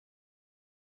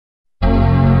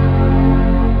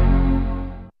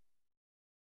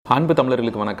அன்பு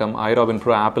தமிழர்களுக்கு வணக்கம்.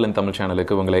 iRobinPro ஆப்பிள் இன் தமிழ்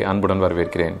சேனலுக்கு உங்களை அன்புடன்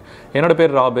வரவேற்கிறேன். என்னோட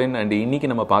பேர் ராபின் அண்ட் இன்னைக்கு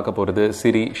நம்ம பார்க்க போகிறது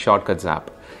SIRI Shortcuts App.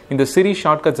 இந்த SIRI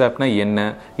Shortcuts Appனா என்ன,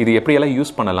 இது எப்படியெல்லாம்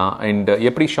யூஸ் பண்ணலாம் அண்ட்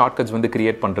எப்படி ஷார்ட்கட்ஸ் வந்து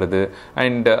கிரியேட் பண்ணுறது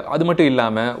அண்ட் அது மட்டும்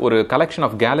இல்லாமல் ஒரு கலெக்ஷன்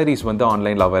ஆஃப் கேலரிஸ் வந்து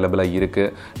ஆன்லைனில் அவைலபிளாக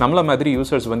இருக்குது. நம்மள மாதிரி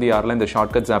யூசர்ஸ் வந்து யாரெல்லாம் இந்த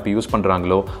ஷார்ட்கட்ஸ் ஆப் யூஸ்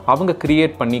பண்ணுறாங்களோ அவங்க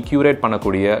கிரியேட் பண்ணி கியூரேட்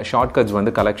பண்ணக்கூடிய ஷார்ட்கட்ஸ்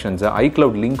வந்து கலெக்ஷன்ஸை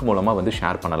iCloud லிங்க் மூலமாக வந்து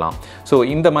ஷேர் பண்ணலாம். ஸோ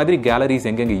இந்த மாதிரி கேலரிஸ்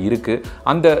எங்கெங்கே இருக்குது,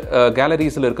 அந்த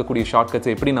கேலரிஸில் இருக்கக்கூடிய ஷார்ட்கட்ஸ்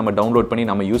எப்படி நம்ம டவுன்லோட் பண்ணி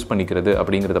நம்ம யூஸ் பண்ணிக்கிறது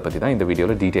அப்படிங்கிறத பற்றி தான் இந்த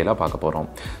வீடியோவில் டீட்டெயிலாக பார்க்க போகிறோம்.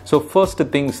 ஸோ ஃபர்ஸ்ட்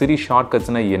திங் SIRI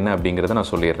ஷார்ட்கட்ஸ்னா என்ன அப்படிங்கிறத நான்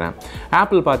சொல்லிடுறேன்.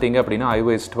 ஆப்பிள் பார்த்தீங்க அப்படின்னா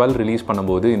iOS 12 ரிலீஸ்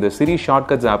பண்ணும்போது இந்த SIRI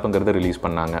Shortcuts ஆப்புங்கிறத ரிலீஸ்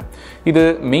பண்ணாங்க. இது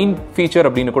மெயின் ஃபீச்சர்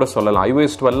அப்படின்னு கூட சொல்லலாம்.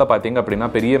 iOS 12 பார்த்தீங்க அப்படின்னா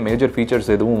பெரிய மேஜர் ஃபீச்சர்ஸ்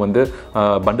எதுவும் வந்து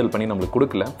பண்டில் பண்ணி நம்மளுக்கு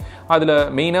கொடுக்கல. அதில்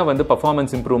மெயினாக வந்து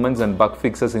performance improvements and buck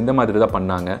fixes இந்த மாதிரி தான்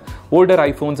பண்ணாங்க. ஓல்டர்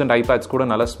ஐஃபோன்ஸ் அண்ட் ஐபேட்ஸ் கூட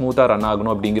நல்லா ஸ்மூத்தாக ரன்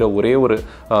ஆகணும் அப்படிங்கிற ஒரே ஒரு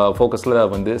ஃபோக்கஸில்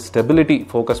வந்து ஸ்டெபிலிட்டி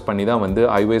ஃபோக்கஸ் பண்ணி தான் வந்து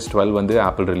iOS 12 வந்து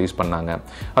ஆப்பிள் ரிலீஸ் பண்ணாங்க.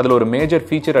 அதில் ஒரு மேஜர்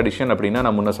ஃபீச்சர் அடிஷன் அப்படின்னா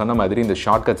நான் முன்ன சொன்ன மாதிரி இந்த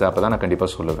ஷார்ட்கட்ஸ் ஆப்பை தான் நான்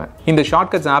கண்டிப்பாக சொல்லுவேன். இந்த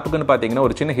ஷார்ட்கட்ஸ் ஆப்புக்குன்னு பார்த்தீங்கன்னா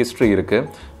ஒரு சின்ன ஹிஸ்ட்ரி இருக்குது.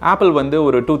 ஆப்பிள் வந்து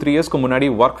ஒரு 2-3 இயர்ஸ்க்கு முன்னாடி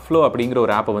ஒர்க் ஃப்ளோ அப்படிங்கிற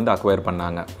ஒரு ஆப்பை வந்து அக்வயர்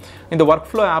பண்ணாங்க. இந்த ஒர்க்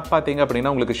ஃப்ளோ ஆப் பார்த்தீங்க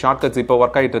அப்படின்னா உங்களுக்கு ஷார்ட்கட்ஸ் இப்போ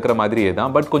ஒர்க் ஆகிட்டு இருக்கிற மாதிரியே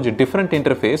தான், பட் கொஞ்சம் டிஃப்ரெண்ட்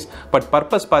இன்டர்ஃபேஸ். பட்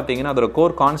பர்பஸ் பார்த்தீங்கன்னா அதோட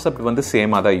கோர் கான்செப்ட் வந்து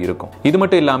சேமாக தான் இருக்கும். இது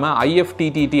மட்டும் இல்லாமல்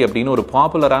IFTTT அப்படின்னு ஒரு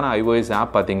பாப்புலரான iOS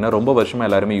ஆப் பார்த்தீங்கன்னா ரொம்ப வருஷமாக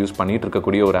எல்லாருமே யூஸ் பண்ணிட்டு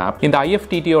இருக்கக்கூடிய ஒரு ஆப். இந்த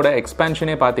IFTTயோட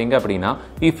எக்ஸ்பேன்ஷனே பார்த்தீங்க அப்படின்னா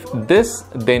இஃப் திஸ்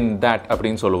தென் தட்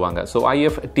அப்படின்னு சொல்லுவாங்க. ஸோ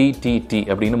IFTTT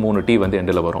அப்படின்னு 3 T வந்து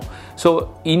எண்டில் வரும். ஸோ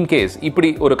இன்கேஸ் இப்படி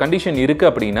ஒரு கண்டிஷன் இருக்கு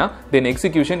அப்படின்னா தென்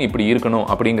எக்ஸிகியூஷன் இப்படி இருக்கணும்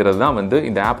அப்படிங்கிறது தான் வந்து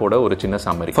இந்த ஆப்போட ஒரு சின்ன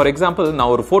சம்மரி. ஃபார் எக்ஸாம்பிள்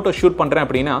நான் ஒரு ஃபோட்டோ ஷூட் பண்ணுறேன்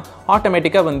அப்படின்னா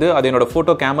ஆட்டோமேட்டிக்காக வந்து அது என்னோட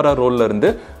ஃபோட்டோ கேமரா ரோல்ல இருந்து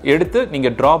எடுத்து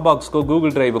நீங்கள் ட்ராப் பாக்ஸ்க்கோ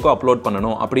கூகுள் டிரைவுக்கோ அப்லோட்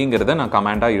பண்ணணும் அப்படிங்கிறத நான்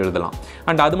கமாண்டாக எழுதலாம்.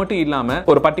 அண்ட் அது மட்டும் இல்லாமல்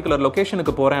ஒரு பர்டிகுலர்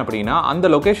லொகேஷனுக்கு போகிறேன் அப்படின்னா அந்த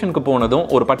லொகேஷனுக்கு போனதும்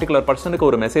ஒரு பர்டிகுலர் பர்சனுக்கு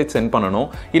ஒரு மெசேஜ் சென்ட் பண்ணணும்,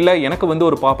 இல்லை எனக்கு வந்து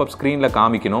ஒரு பாப்அப் ஸ்க்ரீனில்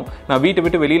காமிக்கணும். நான் வீட்டை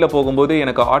விட்டு வெளியில் போகும்போது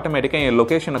எனக்கு ஆட்டோமேட்டிக்காக என்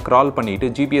லொகேஷனை கிரால் பண்ணிட்டு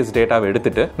ஜிபிஎஸ் டேட்டாவை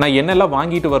எடுத்துட்டு நான் என்னெல்லாம்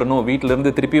வாங்கிட்டு வரணும்,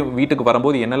 வீட்டிலிருந்து திருப்பி வீட்டுக்கு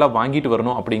வரும்போது என்னெல்லாம் வாங்கிட்டு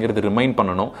வரணும் அப்படிங்கிறது ரிமைண்ட்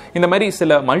பண்ணணும். இந்த மாதிரி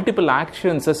சில மல்டிபிள்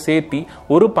ஆக்ஷன்ஸை சேர்த்து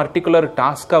ஒரு பர்டிகுலர்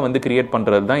டாஸ்க்காக வந்து கிரியேட்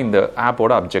பண்ணுறது தான் இந்த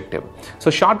ஆப்போட அப்ஜெக்டிவ்.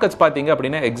 ஸோ ஷார்ட்கட்ஸ் பார்த்தீங்க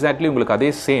அப்படின்னா எக்ஸாக்ட்லி உங்களுக்கு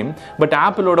அதே same, but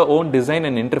ஆப்பிளோட own design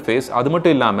and interface. அது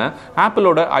மட்டும் இல்லாமல்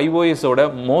ஆப்பிளோட iOS-ஓட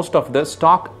most of the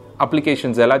stock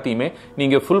applications எல்லாத்தையுமே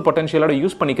நீங்கள் ஃபுல் பொட்டன்ஷியலோட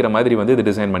யூஸ் பண்ணிக்கிற மாதிரி வந்து இது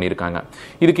டிசைன் பண்ணியிருக்காங்க.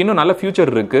 இதுக்கு இன்னும் நல்ல ஃபியூச்சர்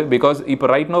இருக்குது. பிகாஸ் இப்போ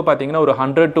ரைட் நோ பார்த்தீங்கன்னா ஒரு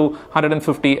 100 to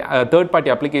 150 third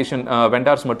party application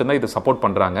vendors மட்டும்தான் இது சப்போர்ட்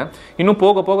பண்ணுறாங்க. இன்னும்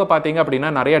போக போக பார்த்தீங்க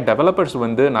அப்படின்னா நிறைய டெவலப்பர்ஸ்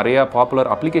வந்து நிறைய பாப்புலர்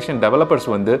அப்ளிகேஷன் டெவலப்பர்ஸ்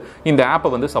வந்து இந்த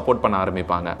ஆப்பை வந்து சப்போர்ட் பண்ண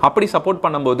ஆரம்பிப்பாங்க. அப்படி சப்போர்ட்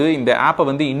பண்ணும்போது இந்த ஆப்பை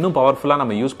வந்து இன்னும் பவர்ஃபுல்லாக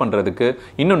நம்ம யூஸ் பண்ணுறதுக்கு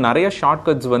இன்னும் நிறைய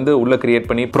ஷார்ட்கட்ஸ் வந்து உள்ள கிரியேட்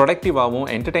பண்ணி ப்ரொடக்டிவாகவும்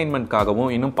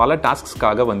என்டர்டைன்மெண்ட்காகவும் இன்னும் பல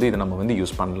டாஸ்க்ஸ்க்காக வந்து இதை நம்ம வந்து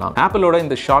யூஸ் பண்ணலாம். ஆப்பிளோட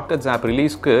இந்த ஷார்ட்கட்ஸ் ஆப்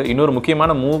ரிலீஸ்க்கு இன்னொரு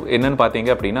முக்கியமான மூவ் என்னன்னு பார்த்தீங்க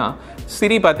அப்படின்னா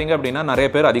SIRI பார்த்தீங்க அப்படின்னா நிறைய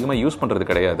பேர் அதிகமாக யூஸ் பண்ணுறது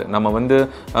கிடையாது. நம்ம வந்து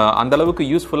அந்த அளவுக்கு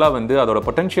யூஸ்ஃபுல்லாக வந்து அதோட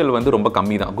பொட்டன்ஷியல் வந்து ரொம்ப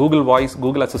கம்மி தான். கூகுள் வாய்ஸ்,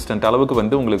 கூகுள் அசிஸ்டன்ட் அளவுக்கு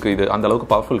வந்து உங்களுக்கு இது அந்த அளவுக்கு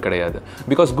பவர்ஃபுல் கிடையாது.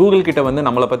 பிகாஸ் கூகுள் கிட்ட வந்து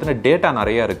நம்மளை பற்றின டேட்டா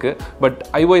நிறையா இருக்குது. பட்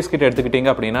iOS கிட்ட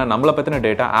எடுத்துக்கிட்டீங்க அப்படின்னா நம்மளை பற்றின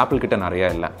டேட்டா ஆப்பிள் கிட்ட நிறையா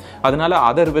இல்லை. அதனால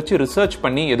அதை வச்சு ரிசர்ச்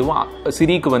பண்ணி எதுவும்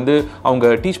SIRIக்கு வந்து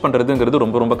அவங்க டீச் பண்ணுறதுங்கிறது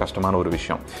ரொம்ப ரொம்ப கஷ்டமான ஒரு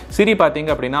விஷயம். SIRI பார்த்தீங்க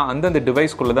அப்படின்னா அந்தந்த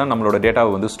டிவைஸ்க்குள்ளே தான் நம்மளோட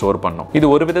டேட்டாவை வந்து ஸ்டோர் பண்ணும். இது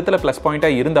ஒரு விதத்தில் ப்ளஸ்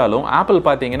பாயிண்டாக இருந்தாலும் ஆப்பிள்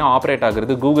பார்த்தீங்கன்னா ஆப்ரேட்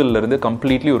ஆகிறது கூகுளில் இருந்து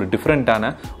கம்ப்ளீட்லி ஒரு டிஃப்ரெண்டான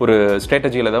ஒரு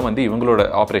ஸ்ட்ராட்டஜியில் தான் வந்து இவங்களோட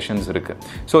ஆப்ரேஷன்ஸ் இருக்கு.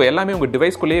 ஸோ எல்லாமே உங்கள்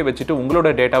டிவைஸ்குள்ளேயே வச்சுட்டு உங்களோட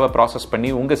டேட்டாவை ப்ராசஸ் பண்ணி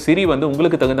உங்கள் SIRI வந்து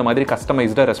உங்களுக்கு தகுந்த மாதிரி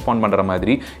கஸ்டமைஸ்டாக ரெஸ்பாண்ட் பண்ணுற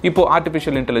மாதிரி இப்போ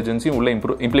ஆர்டிஃபிஷியல் இன்டெலிஜென்ஸையும் உள்ள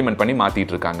இம்ப்ளிமெண்ட் பண்ணி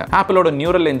மாற்றிட்டு இருக்காங்க. ஆப்பிளோட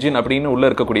நியூரல் என்ஜின் அப்படின்னு உள்ள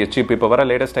இருக்கக்கூடிய சிப் இப்போ வர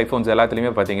லேட்டஸ்ட் ஐஃபோன்ஸ்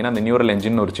எல்லாத்துலையுமே பார்த்தீங்கன்னா அந்த நியூரல்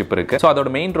என்ஜின் ஒரு சிப் இருக்கு. ஸோ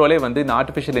அதோட மெயின் ரோலே வந்து இந்த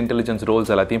ஆர்டிஃபிஷியல் இன்டெலிஜென்ஸ்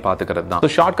ரோல்ஸ் எல்லாத்தையும் பார்த்துக்கிறது தான்.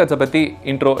 ஸோ ஷார்ட்கட்ஸை பற்றி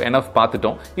இன்ட்ரோ எனஃப்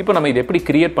பார்த்துட்டோம். இப்போ நம்ம இது எப்படி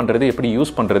கிரியேட் பண்ணுறது, எப்படி யூஸ்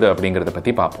பண்ணுறது அப்படிங்கறத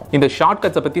பத்தி பார்ப்போம். இந்த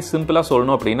ஷார்ட்கட்ஸை பத்தி சிம்பிளா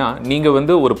சொல்லணும் அப்படின்னா நீங்க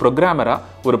வந்து ஒரு ப்ரோக்ராமரா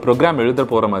ஒரு ப்ரோக்ராம் எழுத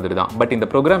போற மாதிரி தான். பட் இந்த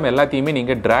ப்ரோக்ராம் எல்லாத்தையுமே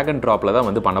நீங்க டிராக் அண்ட் டிராப்ல தான்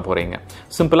வந்து பண்ண போறீங்க.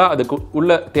 சிம்பிளா அதுக்கு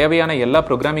உள்ள தேவையான எல்லா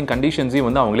ப்ரோக்ராமிங் கண்டிஷன்ஸையும்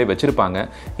வந்து அவங்களே வச்சிருப்பாங்க.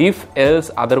 If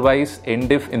else otherwise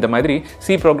end if இந்த மாதிரி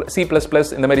C++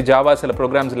 இந்த மாதிரி ஜாவா சில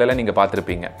ப்ரோக்ராம்ஸ்ல எல்லாம் நீங்க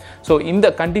பார்த்திருப்பீங்க. ஸோ இந்த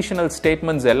கண்டிஷனல்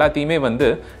ஸ்டேட்மெண்ட்ஸ் எல்லாத்தையுமே வந்து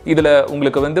இதுல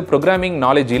உங்களுக்கு வந்து ப்ரோக்ராமிங்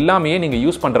நாலேஜ் இல்லாமையே நீங்க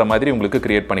யூஸ் பண்ற மாதிரி உங்களுக்கு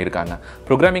கிரியேட் பண்ணிருக்காங்க.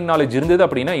 ப்ரோக்ராமிங் நாலேஜ் இருந்தது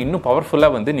அப்படின்னா இன்னும்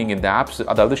பவர்ஃபுல்லா வந்து நீங்க இந்த ஆப்ஸ்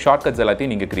அதாவது ஷார்ட்கட்ஸ்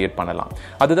எல்லாத்தையும் நீங்க கிரியேட் பண்ணலாம்.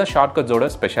 அதுதான் ஷார்ட்கட்ஸோட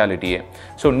ஸ்பெஷாலிட்டியே.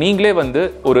 ஸோ நீங்களே வந்து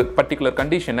ஒரு பர்டிகுலர்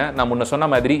கண்டிஷனை நான் முன்ன சொன்ன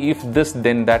மாதிரி இஃப் திஸ்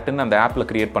தென் தட்னு அந்த ஆப்ல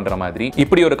கிரியேட் பண்ற மாதிரி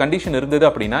இப்படி ஒரு கண்டிஷன் இருந்தது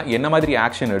அப்படின்னா என்ன மாதிரி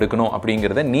ஆக்ஷன் எடுக்கணும்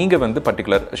அப்படிங்கறத நீங்க வந்து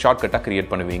பர்டிகுலர் ஷார்ட்கட்டா கிரியேட்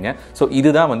பண்ணுவீங்க. ஸோ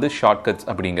இதுதான் வந்து ஷார்ட்கட்ஸ்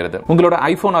அப்படிங்கிறது. உங்களோட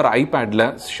ஐபோன் ஆர் ஐபேட்ல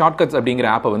ஷார்ட்கட்ஸ் அப்படிங்கிற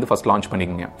ஆப்பை வந்து ஃபர்ஸ்ட் லான்ச்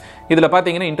பண்ணிக்கங்க. இதுல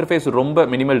பாத்தீங்கன்னா இன்டர்ஃபேஸ் ரொம்ப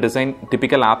minimal design,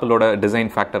 typical ஆப்பிளோட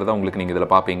design factor தான் உங்களுக்கு நீங்க இதுல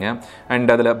பாப்பீங்க.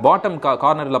 அண்ட் அதுல பாட்டம்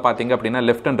கார்னர்ல பாத்தீங்க அப்படின்னா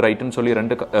லெஃப்ட் அண்ட் ரைட்னு சொல்லி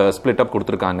ரெண்டு ஸ்பிளிட் அப்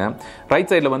கொடுத்துருக்காங்க. ரைட்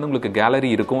சைடில் வந்து உங்களுக்கு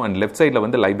கேலரி இருக்கும் அண்ட் லெஃப்ட் சைடில்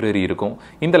வந்து லைப்ரரி இருக்கும்.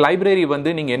 இந்த லைப்ரரி வந்து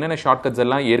நீங்கள் என்னென்ன ஷார்ட்கட்ஸ்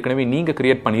எல்லாம் ஏற்கனவே நீங்கள்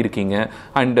கிரியேட் பண்ணியிருக்கீங்க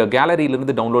அண்ட்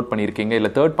கேலரியிலிருந்து டவுன்லோட் பண்ணியிருக்கீங்க,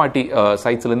 இல்லை தேர்ட் பார்ட்டி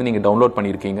சைட்ஸ்லேருந்து நீங்கள் டவுன்லோட்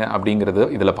பண்ணியிருக்கீங்க அப்படிங்கிறது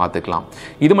இதில் பார்த்துக்கலாம்.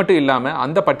 இது மட்டும் இல்லாமல்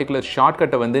அந்த பர்டிகுலர்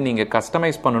ஷார்ட்கட்டை வந்து நீங்கள்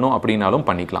கஸ்டமைஸ் பண்ணணும் அப்படின்னாலும்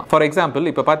பண்ணிக்கலாம். ஃபார் எக்ஸாம்பிள்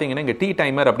இப்போ பார்த்தீங்கன்னா இங்கே டீ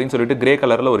டைமர் அப்படின்னு சொல்லிட்டு கிரே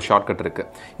கலரில் ஒரு ஷார்ட்கட் இருக்குது.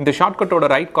 இந்த ஷார்ட்கட்டோட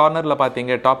ரைட் கார்னரில்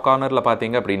பார்த்தீங்க, டாப் கார்னரில்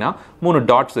பார்த்தீங்க அப்படின்னா 3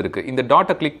 டாட்ஸ் இருக்குது. இந்த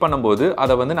டாட்டை கிளிக் பண்ணும்போது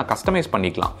அதை வந்து நான் கஸ்டமைஸ்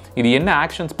பண்ணிக்கலாம். இது என்ன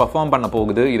ஆக்ஷன்ஸ் பர்ஃபார்ம் பண்ண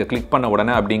போகுது இதை கிளிக் பண்ண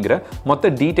உடனே அப்படிங்கிற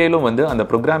மொத்த டீட்டெயிலும் வந்து அந்த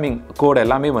ப்ரோக்ராமிங் கோட்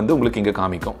எல்லாமே வந்து உங்களுக்கு இங்கே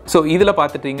காமிக்கும். ஸோ இதில்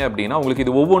பார்த்துட்டீங்க அப்படின்னா உங்களுக்கு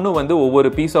இது ஒவ்வொன்றும் வந்து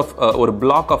ஒவ்வொரு பீஸ் ஆஃப் ஒரு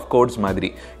பிளாக் ஆஃப் கோட்ஸ்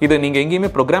மாதிரி. இதை நீங்கள்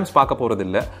எங்கேயுமே ப்ரோக்ராம்ஸ் பார்க்க போகிறது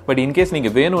இல்லை. பட் இன்கேஸ்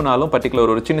நீங்கள் வேணும்னாலும்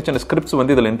பர்டிகுலர் ஒரு சின்ன சின்ன ஸ்கிரிப்ட்ஸ்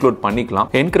வந்து இதில் இன்க்ளூட் பண்ணிக்கலாம்.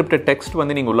 என்கிரிப்டட் டெக்ஸ்ட்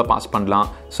வந்து நீங்கள் உள்ள பாஸ் பண்ணலாம்.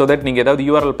 ஸோ தட் நீங்கள் ஏதாவது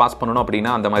URL பாஸ் பண்ணணும்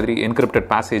அப்படின்னா அந்த மாதிரி என்கிரிப்டட்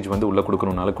பேசேஜ் வந்து உள்ள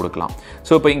கொடுக்கணும்னாலும் கொடுக்கலாம்.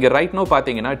 ஸோ இப்போ இங்கே ரைட் நோ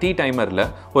பார்த்தீங்கன்னா டீ டைமரில்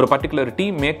ஒரு பர்டிகுலர் டீ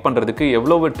மேக் பண்ணுறதுக்கு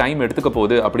எவ்வளவு டைம் எடுத்துக்க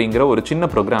போகுது அப்படிங்கிற ஒரு சின்ன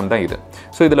ப்ரோக்ராம் தான் இது.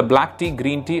 ஸோ இதில் black tea,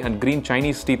 green tea and green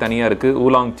Chinese tea தனியாக இருக்குது,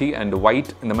 ஊலாங் டீ அண்ட்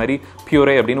ஒயிட், இந்த மாதிரி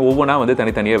பியூரே அப்படின்னு ஒவ்வொன்றா வந்து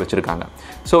தனித்தனியாக வச்சுருக்காங்க.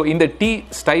 ஸோ இந்த டீ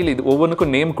ஸ்டைல் இது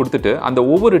ஒவ்வொன்றுக்கும் நேம் கொடுத்துட்டு அந்த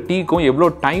ஒவ்வொரு டீக்கும் எவ்வளோ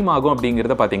டைம் ஆகும்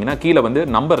அப்படிங்கிறத பார்த்தீங்கன்னா கீழே வந்து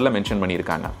நம்பரில் மென்ஷன்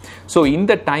பண்ணியிருக்காங்க. ஸோ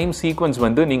இந்த டைம் சீக்வன்ஸ்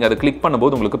வந்து நீங்கள் அதை கிளிக்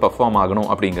பண்ணும்போது உங்களுக்கு பெர்ஃபார்ம் ஆகணும்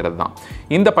அப்படிங்கிறது தான்.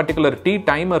 இந்த பர்டிகுலர் டீ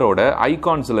டைமரோட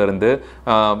ஐகான்ஸ்லேருந்து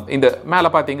இந்த மேலே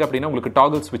பார்த்தீங்க அப்படின்னா உங்களுக்கு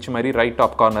டாகிள் ஸ்விட்ச் மாதிரி ரைட்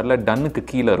டாப் கார்னரில் டன்னுக்கு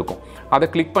கீழே இருக்கும். அதை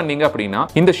கிளிக் பண்ணீங்க அப்படின்னா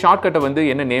இந்த ஷார்ட்கட்டை வந்து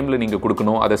என்ன நேமில் நீங்கள்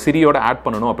கொடுக்கணும், அதை சிரியோட ஆட்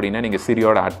பண்ணணும் அப்படின்னா நீங்கள்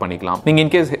சிரியோட ஆட் பண்ணிக்கலாம். நீங்கள்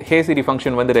இன்கேஸ் ஹே சிரி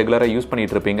ஃபங்க்ஷன் வந்து ரெகுலராக யூஸ்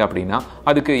பண்ணிட்டு இருப்பீங்க அப்படின்னா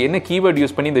அதுக்கு என்ன கீவேர்ட்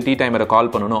யூஸ் பண்ணி இந்த டீ டைமரை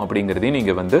கால் பண்ணணும் அப்படிங்கிறதையும்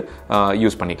நீங்கள் வந்து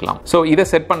யூஸ் பண்ணிக்கலாம். ஸோ இதை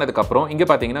செட் பண்ணதுக்கப்புறம் இங்கே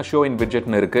பார்த்தீங்கன்னா ஷோ இன்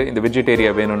விட்ஜெட்னு இருக்குது. இந்த விட்ஜெட்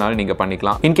ஏரியா வேணும்னாலும் நீங்கள்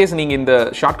பண்ணிக்கலாம். இன்கேஸ் நீங்கள் இந்த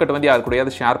ஷார்ட்கட் வந்து யாரு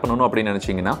கூடயாவது ஷேர் பண்ணணும் அப்படின்னு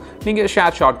நினச்சிங்கன்னா நீங்கள்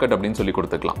ஷேர் ஷார்ட்கட் அப்படின்னு சொல்லி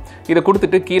கொடுத்துக்கலாம். இதை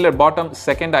கொடுத்துட்டு கீழே பாட்டம்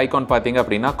செகண்ட் ஐகான் பார்த்தீங்க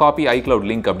அப்படின்னா காப்பி iCloud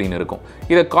லிங்க் அப்படின்னு இருக்கும்.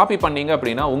 இதை காப்பி பண்ணீங்க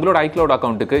அப்படின்னா உங்களோட iCloud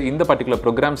அக்கௌண்ட்டுக்கு இந்த பர்டிகுலர்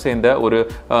ப்ரோக்ராம் சேர்ந்த ஒரு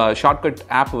ஷார்ட்கட்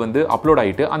ஆப் வந்து அப்லோட்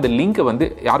ஆகிட்டு அந்த லிங்க் வந்து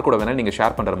யார் கூட வேணாலும் நீங்கள்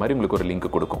ஷேர் பண்ணுற மாதிரி உங்களுக்கு ஒரு லிங்க்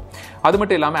கொடுக்கும். அது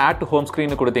மட்டும் இல்லாமல் ஆட் டு ஹோம்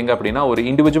ஸ்க்ரீன் கொடுத்தீங்க அப்படின்னா ஒரு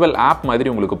இண்டிவிஜுவல் ஆப் மாதிரி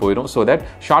உங்களுக்கு போயிடும். ஸோ தட்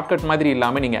ஷார்ட்கட் மாதிரி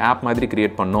இல்லாமல் நீங்கள் ஆப் மாதிரி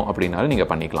கிரியேட் பண்ணணும் அப்படின்னாலும் நீங்கள்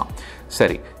பண்ணிக்கலாம்.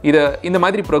 சரி, இதை இந்த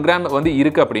மாதிரி ப்ரோக்ராம் வந்து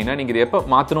இருக்குது அப்படின்னா நீங்கள் இதை எப்போ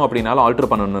மாற்றணும் அப்படின்னாலும் ஆல்டர்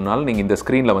பண்ணணும்னாலும் நீங்கள் இந்த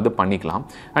ஸ்க்ரீனில் வந்து பண்ணிக்கலாம்.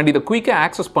 அண்ட் இதை குயிக்காக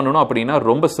ஆக்சஸ் பண்ணணும் அப்படின்னா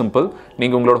ரொம்ப சிம்பிள்.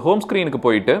 நீங்கள் உங்களோட ஹோம் ஸ்க்ரீனுக்கு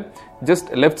போயிட்டு ஜஸ்ட்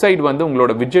லெஃப்ட் சைடு வந்து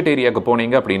உங்களோட விட்ஜெட் ஏரியாவுக்கு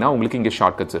போனீங்க அப்படின்னா உங்களுக்கு இங்கே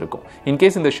ஷார்ட்கட்ஸ் இருக்கும்.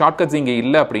 இன்கேஸ் இந்த ஷார்ட்கட்ஸ் இங்கே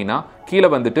இல்லை அப்படின்னா கீழே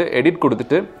வந்துட்டு எடிட்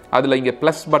கொடுத்துட்டு அதில் இங்கே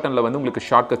ப்ளஸ் பட்டனில் வந்து உங்களுக்கு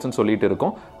ஷார்ட்கட்ஸ்னு சொல்லிட்டு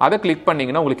இருக்கும். அதை கிளிக்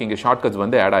பண்ணிங்கன்னா உங்களுக்கு இங்கே ஷார்ட்கட்ஸ்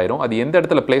வந்து ஆட் ஆயிரும். அது எந்த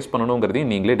இடத்துல பிளேஸ்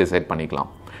பண்ணணுங்கிறதையும் நீங்களே டிசைட் பண்ணிக்கலாம்.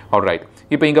 ஆல்ரைட்,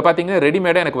 இப்போ இங்கே பார்த்தீங்கன்னா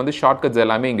ரெடிமேடாக எனக்கு வந்து ஷார்ட்கட்ஸ்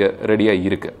எல்லாமே இங்கே ரெடியாக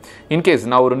இருக்குது. இன்கேஸ்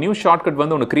நான் ஒரு நியூ ஷார்ட்கட்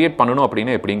வந்து ஒன்று கிரியேட் பண்ணணும்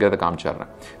அப்படின்னா எப்படிங்கிறத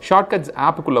காமிச்சிடுறேன். ஷார்ட்கட்ஸ்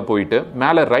ஆப்புக்குள்ளே போயிட்டு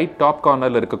மேலே ரைட் டாப்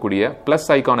கார்னரில் இருக்கக்கூடிய ப்ளஸ்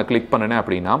ஐக்கானை கிளிக் பண்ணினேன்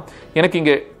அப்படின்னா எனக்கு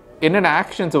இங்கே என்னென்ன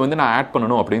ஆக்ஷன்ஸ் வந்து நான் ஆட்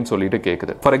பண்ணணும் அப்படின்னு சொல்லிட்டு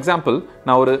கேட்குது. ஃபார் எக்ஸாம்பிள்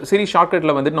நான் ஒரு சிரி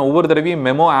ஷார்ட்கட்டில் வந்துட்டு நான் ஒவ்வொரு தடவையும்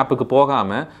மெமோ ஆப்புக்கு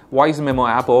போகாமல் வாய்ஸ் மெமோ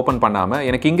ஆப் ஓப்பன் பண்ணாமல்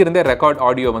எனக்கு இங்கிருந்தே ரெக்கார்ட்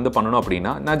ஆடியோ வந்து பண்ணணும்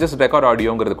அப்படின்னா நான் ஜஸ்ட் ரெக்கார்ட்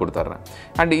ஆடியோங்கிறது கொடுத்துட்றேன்.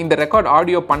 அண்ட் இந்த ரெக்கார்ட்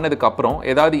ஆடியோ பண்ணதுக்கப்புறம்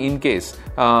ஏதாவது இன்கேஸ்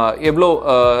எவ்வளோ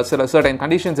சில சர்டன்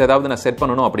கண்டிஷன்ஸ் ஏதாவது நான் செட்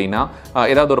பண்ணணும் அப்படின்னா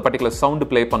ஏதாவது ஒரு பர்டிகுலர் சவுண்டு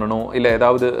ப்ளே பண்ணணும் இல்லை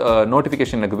ஏதாவது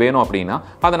நோட்டிஃபிகேஷன் எனக்கு வேணும் அப்படின்னா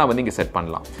அதை நான் வந்து இங்கே செட்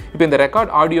பண்ணலாம். இப்போ இந்த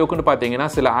ரெக்கார்ட் ஆடியோக்குன்னு பார்த்தீங்கன்னா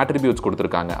சில ஆட்ரிபியூட்ஸ்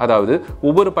கொடுத்துருக்காங்க. அதாவது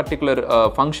ஒவ்வொரு பர்டிகுலர்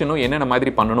ஃபங்க்ஷன் என்னென்ன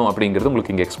மாதிரி பண்ணணும் அப்படிங்கிறது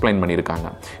உங்களுக்கு இங்கே எக்ஸ்பிளைன் பண்ணியிருக்காங்க.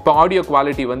 இப்போ ஆடியோ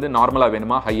குவாலிட்டி வந்து நார்மலாக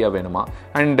வேணுமா, ஹையாக வேணுமா,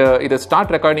 அண்ட் இதை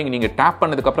ஸ்டார்ட் ரெக்கார்டிங் நீங்கள் டேப்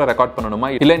பண்ணதுக்கப்புறம் ரெக்கார்ட் பண்ணணுமா,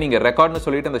 இல்லை நீங்கள் ரெக்கார்ட்னு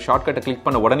சொல்லிட்டு அந்த ஷார்ட்கட்டை கிளிக்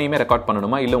பண்ண உடனேயுமே ரெக்கார்ட்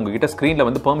பண்ணணுமா, இல்லை உங்ககிட்ட ஸ்க்ரீனில்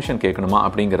வந்து பெர்மிஷன் கேட்கணுமா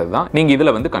அப்படிங்கிறது தான் நீங்கள்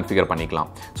இதில் வந்து கன்ஃபிகர் பண்ணிக்கலாம்.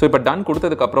 ஸோ இப்போ டன்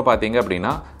கொடுத்ததுக்கப்புறம் பார்த்தீங்க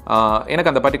அப்படின்னா எனக்கு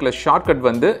அந்த பர்டிகுலர் ஷார்ட்கட்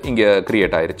வந்து இங்கே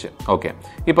கிரியேட் ஆயிருச்சு. ஓகே,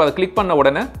 இப்போ அதை கிளிக் பண்ண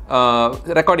உடனே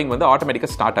ரெக்கார்டிங் வந்து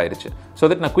ஆட்டோமேட்டிக்காக ஸ்டார்ட் ஆயிருச்சு. ஸோ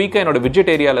தட் நான் குயிக்காக என்னோட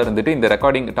விட்ஜெட் ஏரியாவில் இருந்துட்டு இந்த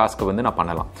ரெக்கார்டிங் டாஸ்க்கு வந்து நான்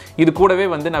பண்ணலாம். இது கூடவே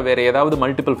வந்து நான் வேற ஏதாவது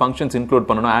மல்டிபிள் ஃபங்க்ஷன்ஸ் இன்க்ளூட்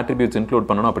பண்ணணும், ஆட்ரிபியூட்ஸ் இன்க்ளூட்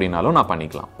பண்ணணும் அப்படின்னாலும் நான்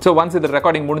பண்ணிக்கலாம். ஸோ ஒன்ஸ் இது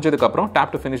ரெக்கார்டிங் முடிஞ்சதுக்கு அப்புறம்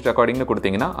டேப் டு ஃபினிஷ் ரெக்கார்டிங்னு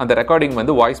கொடுத்தீங்கன்னா அந்த ரெக்கார்டிங்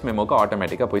வந்து வாய்ஸ் மெமோக்கு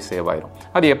ஆட்டோமேட்டிக்காக போய் சேவ் ஆயிரும்.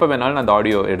 அது எப்போ வேணாலும் அந்த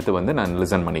ஆடியோ எடுத்து வந்து நான்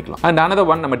லிசன் பண்ணிக்கலாம். அண்ட் another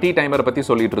one நம்ம டீ டைமர் பற்றி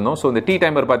சொல்லிட்டு இருந்தோம். ஸோ இந்த டீ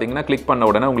டைமர் பார்த்தீங்கன்னா கிளிக் பண்ண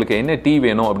உடனே உங்களுக்கு என்ன டீ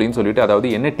வேணும் அப்படின்னு சொல்லிட்டு, அதாவது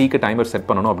என்ன டீக்கு டைமர் செட்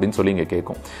பண்ணணும் அப்படின்னு சொல்லி இங்கே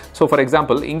கேட்கும். ஸோ ஃபார்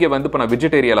எக்ஸாம்பிள் இங்கே வந்து இப்போ நான்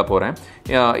விட்ஜெட் ஏரியாவில் போகிறேன்.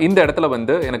 இந்த இடத்துல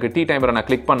வந்து எனக்கு டீ டைமரை நான்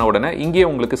கிளிக் பண்ண உடனே இங்கே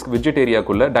உங்களுக்கு விட்ஜெட்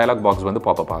ஏரியாக்குள்ள டயலாக் பாக்ஸ் வந்து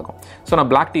பாப்பப் ஆகும். ஸோ நான்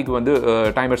பிளாக் டீக்கு வந்து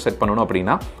டைமர் செட் பண்ணணும்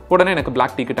அப்படின்னா உடனே எனக்கு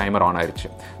பிளாக் டீக்கு டைமர் ஆன் ஆயிடுச்சு.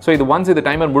 ஸோ இது ஒன்ஸ் இது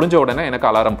டைமர் முடிஞ்ச உடனே எனக்கு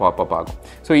அலாரம் பாப்பப் ஆகும்.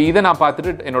 ஸோ இதை நான்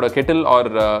பார்த்துட்டு என்னோட கெட்டில் ஆர்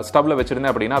ஸ்டவ்ல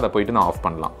வச்சிருந்தேன் அப்படின்னா அதை போயிட்டு நான் ஆஃப்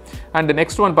பண்ணலாம். அண்ட்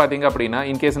நெக்ஸ்ட் ஒன் பார்த்தீங்க அப்படின்னா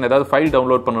இன்கேஸ் ஏதாவது ஃபைல்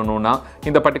டவுன்லோட் பண்ணணும்னா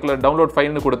இந்த பர்டிகுலர் டவுன்லோட்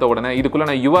ஃபைல்னு கொடுத்த உடனே இதுக்குள்ள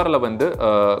நான் URL வந்து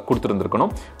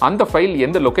கொடுத்துருந்துருக்கணும். அந்த ஃபைல்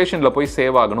எந்த லொகேஷனில் போய்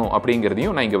சேவ் ஆகணும்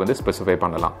அப்படிங்கிறதையும் நான் இங்கே வந்து ஸ்பெசிஃபை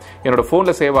பண்ணலாம். என்னோட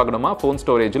ஃபோனில் சேவ் ஆகணுமா, ஃபோன்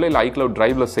ஸ்டோரேஜில் இல்லை iCloud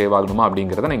டிரைவில் சேவ் ஆகணுமா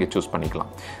அப்படிங்கிறத நீங்கள் சூஸ் பண்ணிக்கலாம்.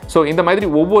 ஸோ இந்த மாதிரி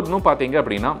ஒவ்வொன்றும் பார்த்தீங்க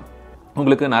அப்படின்னா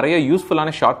உங்களுக்கு நிறைய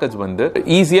யூஸ்ஃபுல்லான ஷார்ட்கட்ஸ் வந்து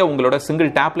ஈஸியா உங்களோட சிங்கிள்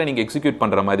டேப்ல நீங்க எக்ஸிக்யூட்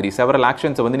பண்ற மாதிரி செவரல்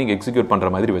ஆக்ஷன்ஸ் வந்து நீங்க எக்ஸிக்யூட் பண்ற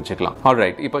மாதிரி வச்சுக்கலாம்.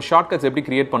 ஆல்ரைட், இப்போ ஷார்ட்கட்ஸ் எப்படி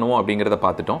கிரியேட் பண்ணுவோம் அப்படிங்கறத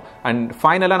பார்த்துட்டோம். அண்ட்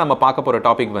ஃபைனலா நம்ம பார்க்க போற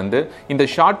டாபிக் வந்து இந்த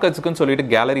ஷார்ட்கட்ஸ்க்குன்னு சொல்லிட்டு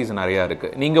கேலரிஸ் நிறைய இருக்கு.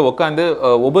 நீங்க உட்காந்து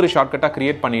ஒவ்வொரு ஷார்ட்கட்டா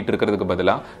கிரியேட் பண்ணிட்டு இருக்கிறதுக்கு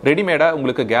பதிலா ரெடிமேடா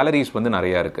உங்களுக்கு கேலரிஸ் வந்து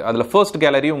நிறைய இருக்கு. அதுல ஃபர்ஸ்ட்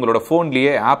கேலரி உங்களோட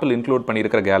போன்லயே ஆப்பிள் இன்க்ளூட்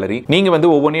பண்ணிருக்கிற கேலரி. நீங்க வந்து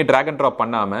ஒவ்வொன்றையும் டிராக் அண்ட் டிராப்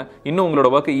பண்ணாம இன்னும் உங்களோட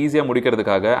ஒர்க் ஈஸியா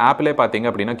முடிக்கிறதுக்காக ஆப்பிளே பாத்தீங்க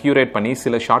அப்படின்னா கியூரேட் பண்ணி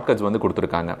சில ஷார்ட்கட்ஸ் வந்து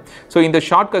கொடுத்துருக்காங்க. ஸோ இந்த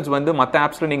ஷார்ட்கட்ஸ் வந்து மற்ற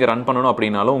ஆப்ஸ்ல நீங்க ரன் பண்ணணும்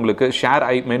அப்படின்னாலும் உங்களுக்கு ஷேர்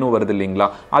ஐ மெனு வருது இல்லைங்களா,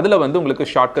 அதுல வந்து உங்களுக்கு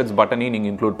ஷார்ட்கட்ஸ் பட்டனையும் நீங்க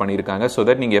இன்க்ளூட் பண்ணிருக்காங்க. ஸோ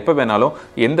தட் நீங்க எப்ப வேணாலும்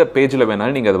எந்த பேஜ்ல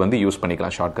வேணாலும் நீங்க அதை வந்து யூஸ்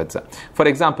பண்ணிக்கலாம் ஷார்ட்கட்ஸ். ஃபார்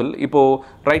எக்ஸாம்பிள், இப்போ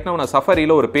ரைட் நவ் நான்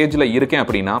சஃபாரியில ஒரு பேஜ்ல இருக்கேன்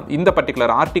அப்படின்னா இந்த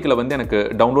பர்டிகுலர் ஆர்டிகலை வந்து எனக்கு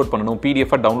டவுன்லோட் பண்ணணும்,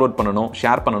 பிடிஎஃப் டவுன்லோட் பண்ணணும்,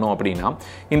 ஷேர் பண்ணணும் அப்படின்னா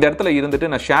இந்த இடத்துல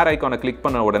இருந்துட்டு நான் ஷேர் ஐக்கானை கிளிக்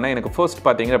பண்ண உடனே எனக்கு ஃபர்ஸ்ட்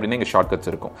பாத்தீங்க அப்படின்னா இங்க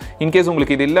ஷார்ட்கட்ஸ் இருக்கும். இன்கேஸ்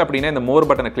உங்களுக்கு இது இல்லை அப்படின்னா இந்த மோர்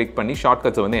பட்டனை கிளிக் பண்ணி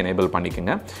ஷார்ட்கட்ஸ் வந்து எனேபிள்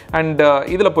பண்ணிக்கோங்க. அண்ட்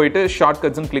இதுல போயிட்டு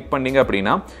ஷார்ட்கட்ஸ் கிளிக் பண்ணீங்க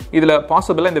அப்படின்னா இதுல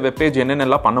பாசிபிளா இந்த வெப் பேஜ்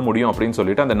என்னென்னலாம் பண்ண முடியும் அப்படின்னு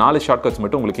சொல்லிட்டு அந்த 4 ஷார்ட்கட்ஸ்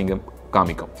மட்டும் உங்களுக்கு இங்க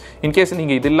காமிக்கும். இன்கேஸ்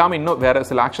நீங்க இது இல்லாம இன்னும் வேற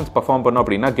சில ஆக்ஷன்ஸ் பெர்ஃபார்ம் பண்ணணும்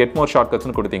அப்படின்னா கெட் மோர்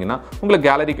ஷார்ட்கட்ஸ் கொடுத்தீங்கன்னா உங்களுக்கு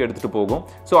கேலரிக்கு எடுத்துட்டு போகும்.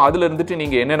 ஸோ அதுல இருந்துட்டு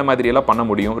நீங்க என்னென்ன மாதிரி எல்லாம் பண்ண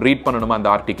முடியும், ரீட் பண்ணணுமா அந்த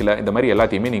ஆர்டிக்கலை, இந்த மாதிரி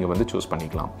எல்லாத்தையுமே நீங்க வந்து சூஸ்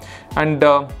பண்ணிக்கலாம். அண்ட்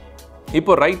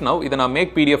இப்போ ரைட் நவ் இதை நான் மேக்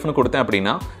பிடிஎஃப்னு கொடுத்தேன்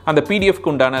அப்படின்னா அந்த பிடிஎஃப்க்கு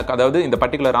உண்டான, அதாவது இந்த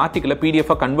பர்டிகுலர் ஆர்டிக்கலை பிடிஎஃப்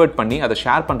கன்வெர்ட் பண்ணி அதை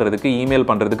ஷேர் பண்றதுக்கு இமெயில்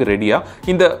பண்றதுக்கு ரெடியா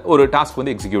இந்த ஒரு டாஸ்க்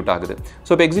வந்து எக்ஸிக்யூட் ஆகுது. ஸோ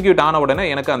இப்போ எக்ஸிக்யூட் ஆன உடனே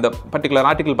எனக்கு அந்த பர்டிகுலர்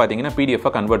ஆர்டிக்கல் பார்த்தீங்கன்னா பிடிஎஃப்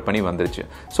கன்வெர்ட் பண்ணி வந்துருச்சு.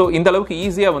 ஸோ இந்த அளவுக்கு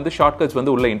ஈஸியா வந்து ஷார்ட்கட்ஸ்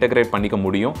வந்து உள்ள இன்டெகிரேட் பண்ணிக்க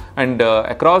முடியும். அண்ட்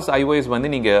அக்ராஸ் iOS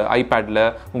வந்து நீங்க ஐபேட்ல,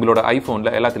 உங்களோட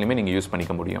ஐபோன்ல எல்லாத்துலயுமே நீங்க யூஸ்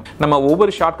பண்ணிக்க முடியும். நம்ம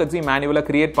ஒவ்வொரு ஷார்ட்கட்ஸையும் மேனுவலா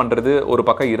கிரியேட் பண்றது ஒரு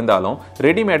பக்கம் இருந்தாலும்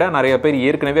ரெடிமேடா நிறைய பேர்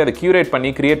ஏற்கனவே அதை கியூரேட்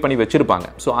பண்ணி கிரியேட் பண்ணி வச்சிருப்பாங்க.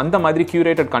 ஸோ அந்த மாதிரி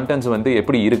curated contents வந்து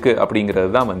எப்படி இருக்கு அப்படிங்கிறது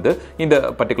தான் வந்து இந்த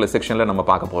பர்టిక్యులர் செக்ஷன்ல நம்ம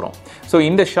பார்க்க போறோம். சோ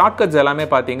இந்த ஷார்ட்கட்ஸ் எல்லாமே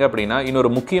பாத்தீங்க அப்படினா இன்னொரு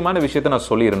முக்கியமான விஷயத்தை நான்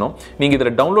சொல்லிரணும். நீங்க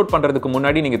இத டவுன்லோட் பண்றதுக்கு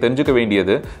முன்னாடி நீங்க தெரிஞ்சுக்க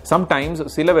வேண்டியது, சம்டைம்ஸ்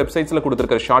சில வெப்சைட்ஸ்ல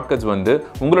கொடுத்திருக்கிற ஷார்ட்கட்ஸ் வந்து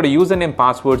உங்களோட user name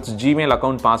passwords, Gmail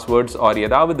account passwords R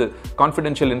ஏதாவது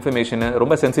கான்ஃபிடென்ஷியல் இன்ஃபர்மேஷன்,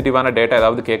 ரொம்ப சென்சிட்டிவான டேட்டா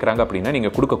ஏதாவது கேக்குறாங்க அப்படினா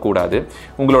நீங்க கொடுக்க கூடாது.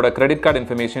 உங்களோட credit card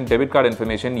information, debit card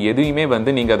information எதுவுமே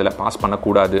வந்து நீங்க அதுல பாஸ் பண்ண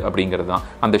கூடாது அப்படிங்கிறது தான்.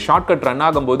 அந்த ஷார்ட்கட் ரன்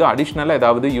ஆகும்போது அடிஷனலா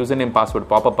ஏதாவது user name password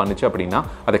pop up பண்ணுச்சு அப்படினா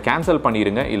அதை கேன்சல்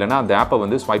பண்ணிருங்க, இல்லனா அந்த ஆப்பை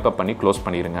வந்து ஸ்வைப் அப் பண்ணி க்ளோஸ்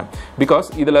பண்ணிருங்க. பிகாஸ்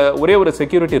இதுல ஒரே ஒரு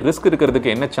செக்யூரிட்டி ரிஸ்க் இருக்கிறதுக்கு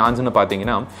என்ன சான்ஸ்னு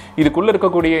பாத்தீங்கன்னா, இதுக்குள்ள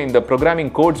இருக்கக்கூடிய இந்த ப்ரோகிராமிங்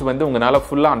கோட்ஸ் வந்து உங்களால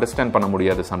ஃபுல்லா அண்டர்ஸ்டாண்ட் பண்ண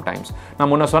முடியாது. சம்டைம்ஸ் நான்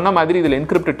முன்ன சொன்ன மாதிரி இதுல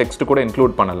என்கிரிப்டட் டெக்ஸ்ட் கூட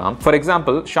இன்க்ளூட் பண்ணலாம். ஃபார்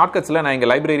எக்ஸாம்பிள், ஷார்ட்கட்ஸ்ல நான் எங்க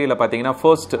லைப்ரரியில பாத்தீங்கன்னா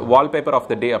ஃபர்ஸ்ட் வால்பேப்பர் ஆஃப்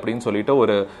த டே அப்படின்னு சொல்லிட்டு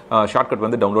ஒரு ஷார்ட்கட்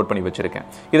வந்து டவுன்லோட் பண்ணி வச்சிருக்கேன்.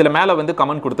 இதுல மேல வந்து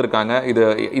கமெண்ட் கொடுத்திருக்காங்க,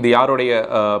 இது யாருடைய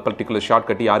பர்టిక్యులர்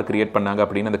ஷார்ட்கட், யார் கிரியேட் பண்ணாங்க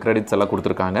அப்படின்னு அந்த கிரெடிட்ஸ் எல்லாம்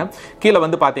கொடுத்திருக்காங்க. கீழ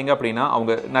வந்து பாத்தீங்க அப்படின்னா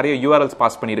அவங்க நிறைய URLs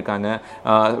பாஸ் பண்ணிருக்காங்க,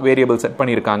 வேரியபிள் செட்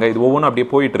பண்ணிருக்காங்க. இது ஒவ்வொன்றும் அப்படியே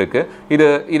போயிட்டு இருக்கு. இது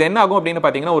என்ன ஆகும் அப்படின்னு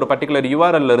பாத்தீங்கன்னா, ஒரு பர்టిక్యులர்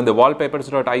URL ல இருந்து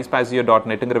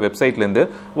wallpapers.ispazio.netங்கிற வெப்சைட்ல இருந்து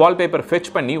வால்பேப்பர் ஃபெட்ச்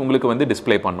பண்ணி உங்களுக்கு வந்து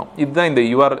டிஸ்ப்ளே பண்ணும். இதுதான்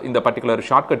இந்த பர்టిక్యులர்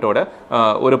ஷார்ட்கட்டோட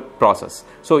ஒரு ப்ராசஸ்.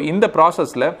 சோ இந்த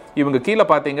ப்ராசஸ்ல இவங்க கீழ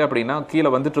பாத்தீங்க அப்படின்னா, கீழ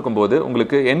வந்துட்டு இருக்கும்போது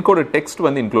உங்களுக்கு என்கோடட் டெக்ஸ்ட்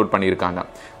வந்து இன்க்ளூட் பண்ணிருக்காங்க.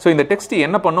 சோ இந்த டெக்ஸ்ட்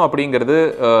என்ன பண்ணும் அப்படிங்கிறது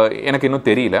எனக்கு இன்னும்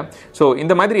தெரியல. சோ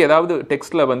இந்த மாதிரி ஏதாவது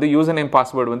டெக்ஸ்ட்ல வந்து யூசர் நேம்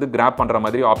பாஸ்வேர்ட் வந்து கிராப் பண்ற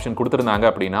மாதிரி ஆப்ஷன் கொடுத்திருந்தாங்க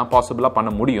அப்படின்னா பாசிபிளா பண்ண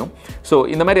முடியும். சோ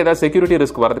இந்த மாதிரி ஏதாவது செக்யூரிட்டி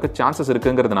ரிஸ்க் வரதுக்கு சான்சஸ்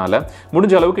இருக்குங்கிறதுனால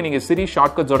முடிஞ்ச அளவுக்கு நீங்க SIRI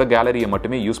ஷார்ட்கட்ஸோட கேலரியை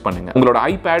மட்டுமே யூஸ் பண்ணுங்க. உங்களோட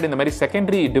ஐபேட் இந்த மாதிரி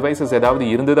செகண்டரி டிவைசஸ் ஏதாவது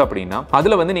இருந்தது அப்படின்னா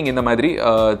அதுல வந்து நீங்க இந்த மாதிரி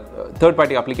third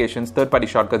party applications, third party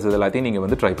shortcuts எல்லாத்தையும் நீங்க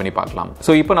வந்து ட்ரை பண்ணி பார்க்கலாம்.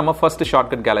 சோ இப்போ நம்ம ஃபர்ஸ்ட்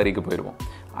ஷார்ட்கட் கேலரிக்கு போயிடுவோம்.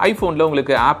 ஐபோன்ல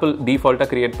உங்களுக்கு ஆப்பிள் டிஃபால்ட்டா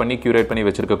கிரியேட் பண்ணி கியூரேட் பண்ணி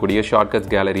வச்சிருக்கக்கூடிய ஷார்ட்கட்ஸ்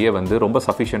கேலரியே வந்து ரொம்ப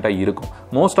சஃபிஷியன்ட்டா இருக்கும்.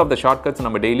 மோஸ்ட் ஆஃப் த ஷார்ட்கட்ஸ்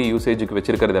நம்ம டெய்லி யூசேஜுக்கு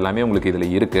வச்சிருக்கிறது எல்லாமே உங்களுக்கு இதுல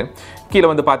இருக்கு. கீழ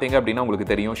வந்து பாத்தீங்க அப்படின்னா உங்களுக்கு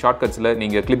தெரியும், ஷார்ட்கட்ஸ்ல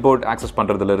நீங்க கிளிப்போர்ட் ஆக்சஸ்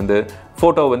பண்றதுல இருந்து,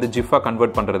 போட்டோ வந்து ஜிஃபா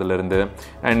கன்வெர்ட் பண்றதுல இருந்து,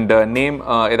 அண்ட் நேம்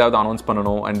ஏதாவது அனௌன்ஸ்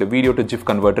பண்ணணும், and video to GIF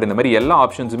converter, இந்த மாதிரி எல்லா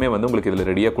ஆப்ஷன்ஸுமே வந்து உங்களுக்கு இதுல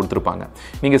ரெடியா கொடுத்திருப்பாங்க.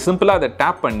 நீங்க சிம்பிளா அதை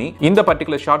டேப் பண்ணி இந்த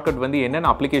பர்టిక్యులர் ஷார்ட்கட் வந்து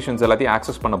என்னென்ன அப்ளிகேஷன்ஸ் எல்லாத்தையும்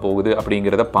ஆக்சஸ் பண்ண போகுது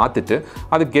அப்படிங்கறத பார்த்துட்டு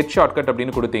அது கெட் ஷார்ட்கட்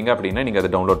அப்படின்னு கொடுத்தீங்க அப்படின்னா நீங்க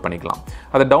அதை டவுன்லோட் பண்ணிக்கலாம்.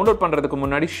 அதை டவுன்லோட் பண்றதுக்கு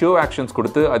முன்னாடி ஷோ ஆக்ஷன்ஸ்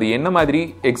கொடுத்து அது என்ன மாதிரி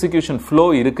எக்ஸிகியூஷன் ஃப்ளோ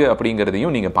இருக்கு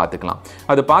அப்படிங்கறதையும் நீங்க பார்த்துக்கலாம்.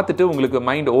 அது பார்த்துட்டு உங்களுக்கு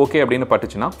மைண்ட் ஓகே அப்படின்னு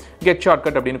பட்டுச்சுன்னா கெட்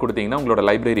ஷார்ட்கட் அப்படின்னு கொடுத்தீங்கன்னா உங்களோட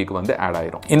லைப்ரரிக்கு வந்து ஆட்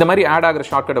ஆயிரும். இந்த மாதிரி ஆட் ஆகிற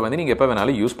ஷார்ட்கட்டை வந்து நீங்க எப்ப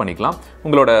வேணாலும் யூஸ் பண்ணிக்கலாம்.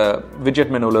 உங்களோட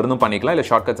விட்ஜெட் மெனுல இருந்தும் பண்ணிக்கலாம், இல்ல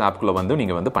ஷார்ட்கட்ஸ் ஆப்குள்ள வந்து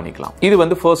நீங்க வந்து பண்ணிக்கலாம். இது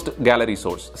வந்து first gallery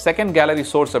source. Second gallery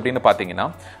source அப்படின்னு பாத்தீங்கன்னா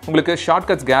உங்களுக்கு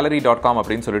shortcutsgallery.com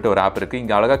அப்படின்னு சொல்லிட்டு ஒரு ஆப் இருக்கு.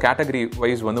 இங்க அழகா கேட்டகரி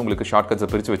வைஸ் வந்து உங்களுக்கு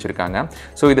ஷார்ட்கட்ஸ் பிரிச்சு வச்சிருக்காங்க.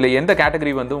 சோ இதுல எந்த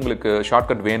கேட்டகரி வந்து உங்களுக்கு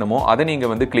ஷார்ட்கட் வேணுமோ அதை நீங்க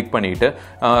வந்து கிளிக் பண்ணிட்டு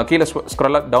கீழ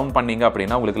ஸ்க்ரால் டவுன் பண்ணீங்க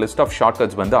அப்படின்னா உங்களுக்கு லிஸ்ட் ஆஃப்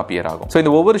ஷார்ட்கட்ஸ் வந்து அப்பியர் ஆகும். சோ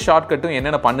இந்த ஒவ்வொரு ஷார்ட்கட்டும்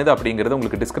என்னென்ன பண்ணுது அப்படிங்கிறது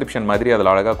உங்களுக்கு டிஸ்கிரிப்ஷன் மாதிரி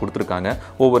அதுல அழகா கொடுத்திருக்காங்க.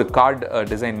 ஒவ்வொரு கார்டு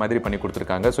டிசைன் மாதிரி பண்ணி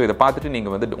கொடுத்திருக்காங்க. சோ இதை பார்த்துட்டு நீங்க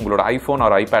வந்து உங்களோட ஐஃபோன்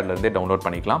ஆர் ஐபேட்ல இருந்தே டவுன்லோட்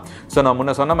பண்ணிக்கலாம். ஸோ நான்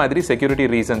முன்ன சொன்ன மாதிரி செக்யூரிட்டி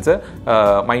ரீசன்ஸை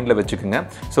மைண்டில் வச்சுக்கோங்க.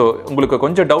 ஸோ உங்களுக்கு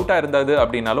கொஞ்சம் டவுட்டாக இருந்தது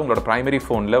அப்படின்னாலும் உங்களோட பிரைமரி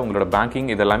ஃபோனில் உங்களோட பேங்கிங்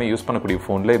இதெல்லாமே யூஸ் பண்ணக்கூடிய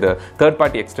ஃபோனில் இது தேர்ட்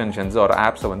பார்ட்டி எக்ஸ்டென்ஷன்ஸ் ஒரு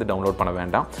ஆப்ஸை வந்து டவுன்லோட் பண்ண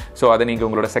வேண்டாம். ஸோ அதை நீங்கள்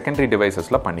உங்களோட செகண்டரி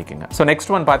டிவைசஸில் பண்ணிக்கோங்க. ஸோ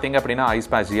நெக்ஸ்ட் ஒன் பார்த்தீங்க அப்படின்னா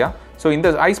ஐஸ்பாசியா. ஸோ இந்த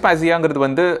ஐஸ்பாசியாங்கிறது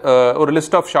வந்து ஒரு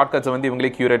லிஸ்ட் ஆஃப் ஷார்ட்கட்ஸை வந்து இவங்களே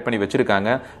கியூரேட் பண்ணி வச்சிருக்காங்க.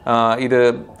 இது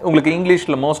உங்களுக்கு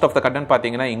இங்கிலீஷில் மோஸ்ட் ஆஃப் த கண்டென்ட்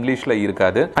பார்த்தீங்கன்னா இங்கிலீஷில்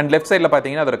இருக்காது. அண்ட் லெஃப்ட் சைடில்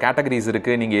பார்த்தீங்கன்னா அதோட கேட்டகரிஸ்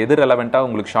இருக்குது. நீங்கள் எது ரெலவெண்ட்டாக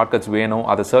உங்களுக்கு ஷார்ட்கட்ஸ் வேணும்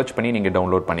அதை சர்ச் பண்ணி நீங்கள்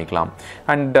டவுன்லோட் பண்ணிக்கலாம்.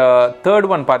 அண்ட் தேர்ட்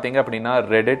ஒன் பார்த்தீங்க அப்படின்னா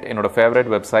ரெடிட், என்னோட ஃபேவரட்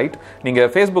வெப்சைட். நீங்கள்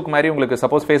ஃபேஸ்புக் மாதிரி உங்களுக்கு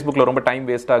சப்போஸ் ஃபேஸ்புக்கில் ரொம்ப டைம்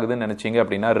வேஸ்ட் ஆகுதுன்னு நினச்சிங்க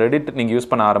அப்படின்னா ரெடிட் நீங்கள் யூஸ்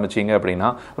பண்ண ஆரம்பிச்சிங்க அப்படின்னா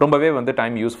ரொம்பவே வந்து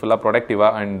டைம் யூஸ்ஃபுல்லாக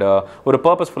ப்ரொடக்டிவாக அண்ட் ஒரு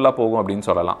பர்பஸ்ஃபுல்லாக போகும் அப்படின்னு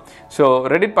சொல்லலாம். ஸோ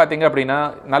ரெடிட் பார்த்தீங்க அப்படின்னா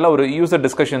நல்ல ஒரு யூசர்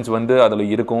டிஸ்கஷன்ஸ் வந்து அதில்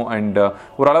இருக்கும். அண்ட்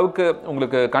ஓரளவுக்கு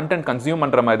உங்களுக்கு கண்டென்ட் கன்சியூம்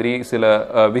பண்ணுற மாதிரி சில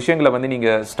விஷயங்களை வந்து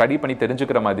நீங்கள் ஸ்டடி பண்ணி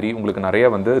தெரிஞ்சுக்கிற மாதிரி உங்களுக்கு நிறைய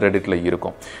வந்து ரெடிட்டில்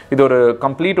இருக்கும். இது ஒரு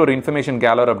கம்ப்ளீட் ஒரு இன்ஃபர்மேஷன்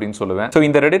கேலர் அப்படின்னு சொல்லுவேன். ஸோ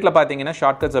இந்த ரெடிட்டில் பார்த்தீங்கன்னா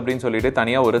ஷார்ட்கட்ஸ் அப்படின்னு சொல்லிட்டு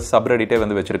தனியாக ஒரு சப்ரெடிட்டே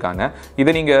வந்து வச்சிருக்காங்க.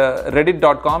 இதை நீங்கள்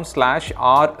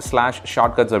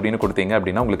reddit.com/r/shortcuts அப்படின்னு கொடுத்தீங்க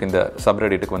அப்படின்னா உங்களுக்கு இந்த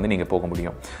சப்ரெடிட்டுக்கு வந்து நீங்கள் போக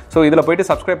முடியும். ஸோ இதில் போயிட்டு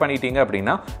சப்ஸ்கிரைப் பண்ணிட்டீங்க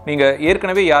அப்படின்னா நீங்கள்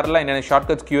ஏற்கனவே யாரெல்லாம் என்னென்ன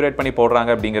ஷார்ட்கட்ஸ் கியூரேட் பண்ணி போடுறாங்க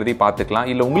அப்படிங்கிறதையும் பார்த்துக்கலாம்.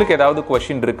 இல்லை உங்களுக்கு ஏதாவது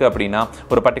கொஸ்டின் இருக்குது அப்படின்னா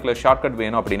ஒரு பர்டிகுலர் ஷார்ட்கட்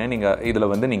வேணும் அப்படின்னா நீங்கள் இதில்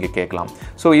வந்து நீங்கள் கேட்கலாம்.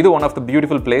 ஸோ இது one of the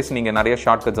beautiful place நீங்கள் நிறைய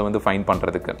ஷார்ட்கட்ஸை வந்து ஃபைண்ட்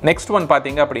பண்ணுறதுக்கு. நெக்ஸ்ட் ஒன்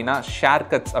பார்த்தீங்க அப்படின்னா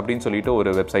ஷேர்கட்ஸ் அப்படின்னு சொல்லிட்டு ஒரு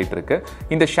வெப்சைட் இருக்கு.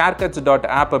 இந்த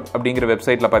ஷேர்கட்ஸ்.app அப்படிங்கிற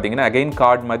வெப்சைட்டில் பார்த்தீங்கன்னா அகைன்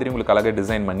கார்டு மாதிரி உங்களுக்கு அழகாக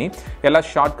டிசைன் பண்ணி எல்லா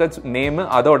ஷார்ட்கட்ஸ் நேமு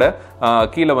அதோட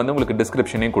கீழே வந்து உங்களுக்கு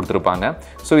டிஸ்கிரிப்ஷனையும் கொடுத்துருப்பாங்க.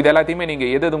 ஸோ இது எல்லாத்தையுமே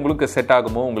நீங்கள் எது உங்களுக்கு செட்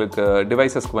ஆகுமோ உங்களுக்கு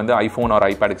டிவைசஸ்க்கு வந்து ஐஃபோன் ஆர்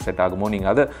ஐபேடுக்கு செட் ஆகுமோ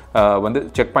நீங்கள் அதை வந்து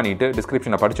செக் பண்ணிவிட்டு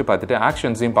டிஸ்கிரிப்ஷனை படித்து பார்த்துட்டு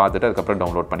ஆக்ஷன்ஸையும் பார்த்துட்டு அதுக்கப்புறம்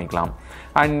டவுன்லோட் பண்ணிக்கலாம்.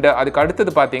 அண்ட் அதுக்கு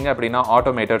அடுத்தது பார்த்தீங்க அப்படின்னா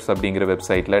ஆட்டோமேட்டர்ஸ் அப்படிங்கிற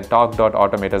வெப்சைட்டில்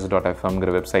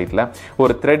talk.automators.fmங்கிற வெப்சைட்டில்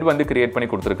ஒரு த்ரெட் வந்து கிரியேட் பண்ணி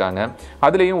கொடுத்துருக்காங்க.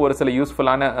 அதுலேயும் ஒரு சில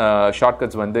யூஸ்ஃபுல்லான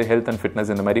ஷார்ட்கட்ஸ் வந்து ஹெல்த் அண்ட்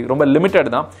ஃபிட்னஸ் இந்த மாதிரி ரொம்ப லிமிட்டட்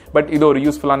தான். பட் இது ஒரு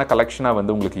யூஸ்ஃபுல்லான கலெக்ஷனாக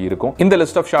வந்து உங்களுக்கு இருக்கும். இந்த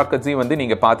லிஸ்ட் ஆஃப் ஷார்ட்கட்ஸையும் வந்து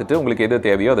நீங்கள் பார்த்துட்டு உங்களுக்கு எது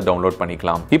தேவையோ அதை டவுன்லோட்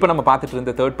பண்ணிக்கலாம். இப்போ நம்ம பார்த்துட்டு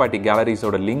இருந்த தேர்ட் பார்ட்டி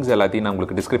கேலரிஸோட லிங்க்ஸ் எல்லாத்தையும் நான்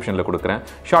உங்களுக்கு டிஸ்கிரிப்ஷனில் கொடுக்குறேன்.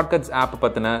 ஷார்ட்கட்ஸ் ஆப்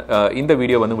பற்றின இந்த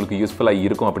வீடியோ வந்து உங்களுக்கு யூஸ்ஃபுல்லாக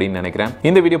இருக்கும் அப்படின்னு நினைக்கிறேன்.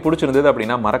 இந்த வீடியோ பிடிச்சிருந்தது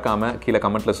அப்படின்னா மறக்காம கீழே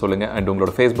கமெண்ட்ல சொல்லுங்க. அண்ட்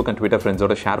உங்களோட ஃபேஸ்புக் அண்ட் ட்விட்டர்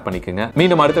ஃப்ரெண்ட்ஸோட ஷேர் பண்ணிக்கோங்க.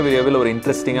 மீண்டும் அடுத்த வீடியோவில் ஒரு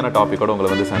இன்ட்ரெஸ்டிங்கான டாபிக்கோட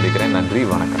உங்களை வந்து சந்திக்கிறேன். நன்றி,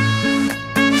 வணக்கம்.